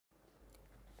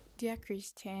Dear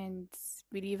Christians,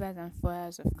 believers, and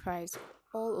followers of Christ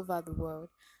all over the world,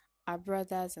 our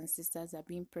brothers and sisters are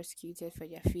being persecuted for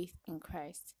their faith in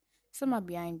Christ. Some are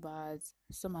behind bars,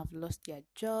 some have lost their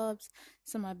jobs,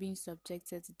 some are being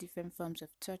subjected to different forms of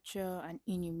torture and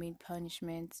inhumane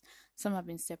punishments, some have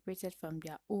been separated from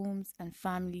their homes and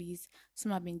families,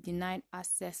 some have been denied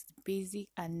access to basic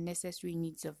and necessary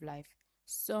needs of life,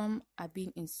 some are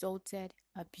being insulted,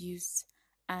 abused,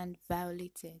 and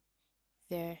violated.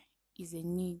 There is a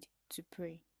need to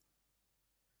pray.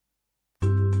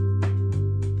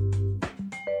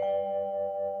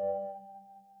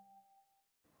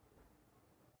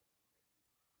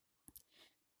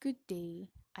 Good day.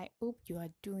 I hope you are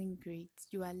doing great.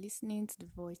 You are listening to the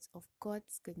voice of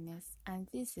God's goodness, and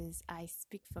this is I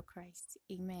Speak for Christ.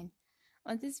 Amen.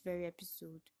 On this very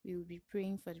episode, we will be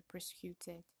praying for the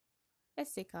persecuted.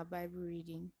 Let's take our Bible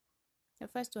reading. The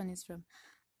first one is from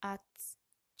Acts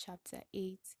chapter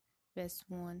 8, verse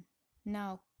 1.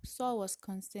 Now, Saul was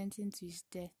consenting to his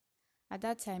death. At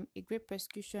that time, a great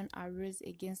persecution arose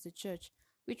against the church,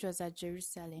 which was at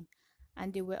Jerusalem,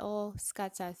 and they were all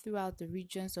scattered throughout the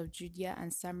regions of Judea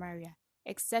and Samaria,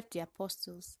 except the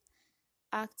apostles.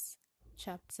 Acts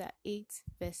chapter 8,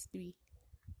 verse 3.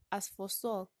 As for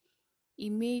Saul, he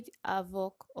made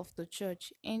havoc of the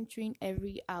church, entering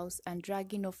every house and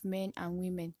dragging off men and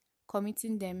women,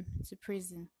 committing them to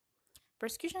prison.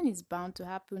 Persecution is bound to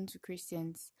happen to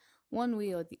Christians, one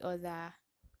way or the other.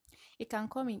 It can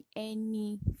come in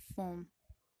any form.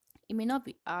 It may not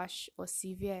be harsh or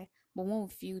severe, but one will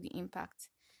feel the impact.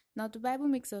 Now, the Bible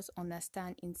makes us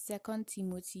understand in 2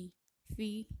 Timothy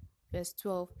 3, verse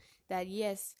 12, that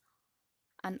yes,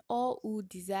 and all who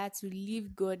desire to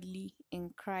live godly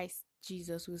in Christ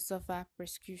Jesus will suffer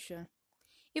persecution.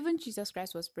 Even Jesus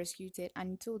Christ was persecuted, and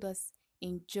he told us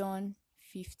in John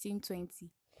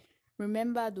 15:20,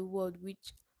 remember the word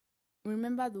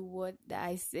that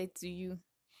I said to you.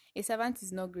 A servant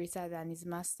is not greater than his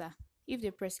master. If they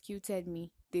persecuted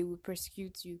me, they will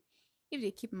persecute you. If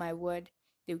they keep my word,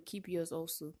 they will keep yours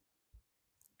also.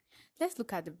 Let's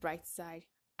look at the bright side.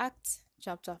 Acts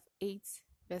chapter 8,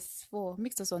 verse 4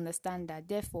 makes us understand that,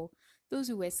 therefore, those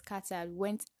who were scattered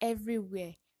went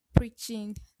everywhere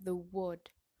preaching the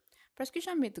word.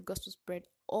 Persecution made the gospel spread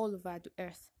all over the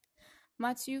earth.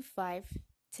 Matthew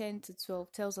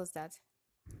 5:10-12 tells us that,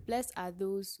 blessed are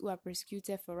those who are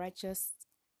persecuted for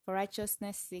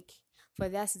righteousness' sake, for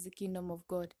theirs is the kingdom of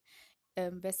God.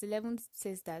 Verse 11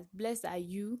 says that, blessed are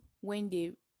you when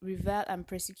they revile and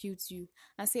persecute you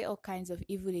and say all kinds of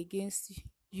evil against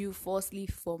you falsely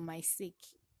for my sake.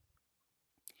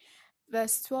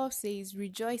 Verse 12 says,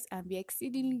 rejoice and be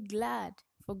exceedingly glad,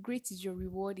 for great is your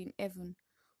reward in heaven.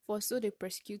 For so they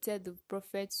persecuted the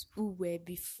prophets who were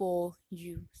before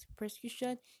you. So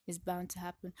persecution is bound to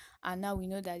happen. And now we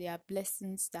know that there are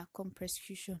blessings that come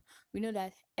persecution. We know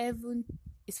that heaven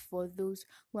is for those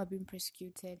who have been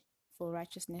persecuted for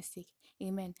righteousness' sake.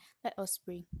 Amen. Let us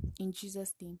pray. In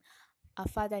Jesus' name. Our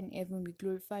Father in heaven, we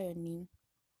glorify your name.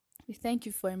 We thank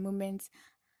you for a moment.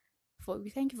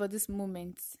 We thank you for this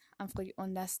moment and for the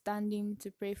understanding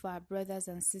to pray for our brothers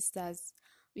and sisters.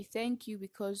 We thank you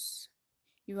because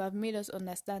you have made us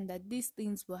understand that these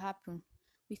things will happen.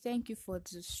 We thank you for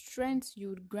the strength you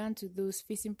would grant to those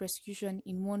facing persecution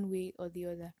in one way or the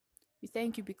other. We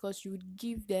thank you because you would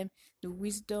give them the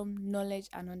wisdom, knowledge,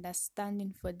 and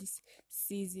understanding for this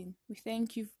season. We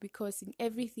thank you because in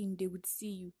everything they would see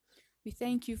you. We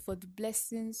thank you for the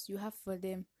blessings you have for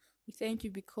them. We thank you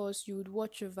because you would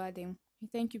watch over them. We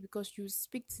thank you because you would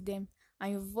speak to them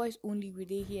and your voice only will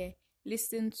they hear,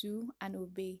 listen to, and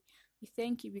obey. We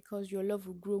thank you because your love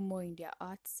will grow more in their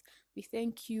hearts. We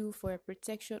thank you for your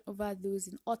protection over those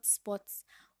in hot spots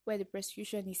where the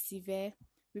persecution is severe.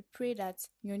 We pray that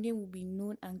your name will be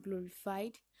known and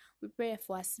glorified. We pray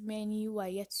for as many who are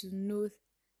yet to know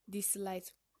this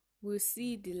light. We'll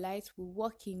see the light, we'll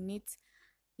walk in it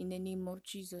in the name of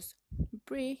Jesus. We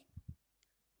pray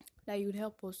that you would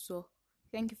help us so.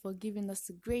 Thank you for giving us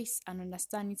the grace and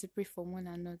understanding to pray for one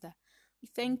another. We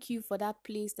thank you for that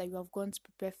place that you have gone to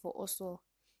prepare for us all.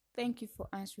 Thank you for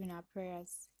answering our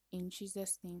prayers. In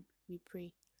Jesus' name we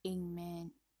pray. Amen.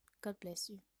 God bless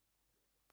you.